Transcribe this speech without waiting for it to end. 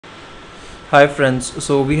Hi friends,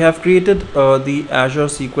 so we have created the Azure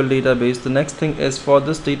SQL database. The next thing is for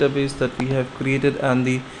this database that we have created and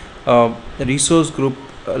the resource group,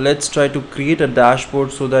 let's try to create a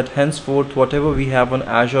dashboard so that henceforth whatever we have on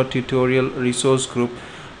Azure tutorial resource group,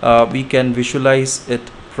 we can visualize it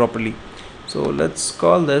properly. So let's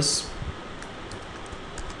call this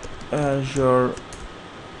Azure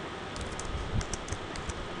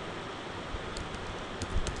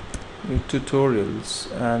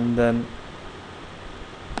tutorials, and then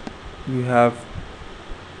we have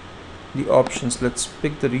the options. Let's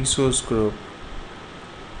pick the resource group,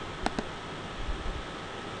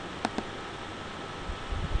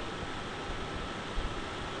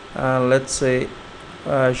 and let's say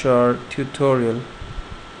Azure tutorial,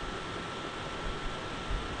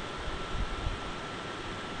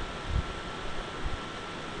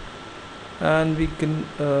 and we can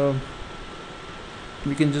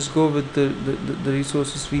just go with the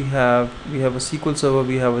resources we have. We have a SQL server,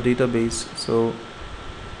 we have a database, so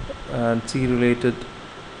and C related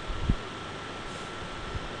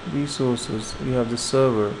resources, we have the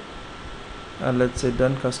server, and let's say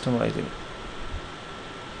done customizing.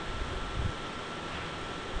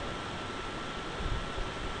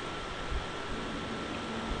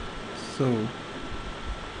 So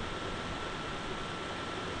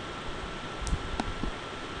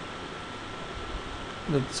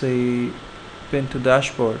let's say pin to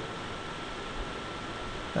dashboard,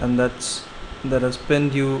 and that has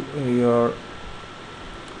pinned you your,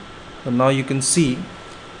 and now you can see,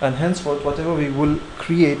 and henceforth whatever we will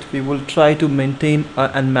create, we will try to maintain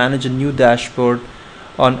and manage a new dashboard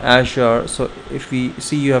on Azure. So if we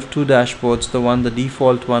see, you have two dashboards, the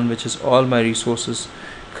default one, which is all my resources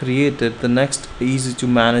created. The next easy to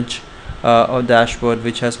manage a dashboard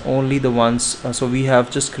which has only the ones, so we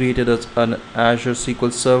have just created an Azure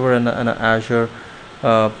SQL server and an Azure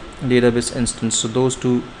database instance. So those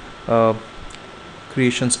two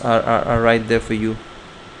creations are right there for you.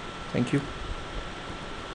 Thank you.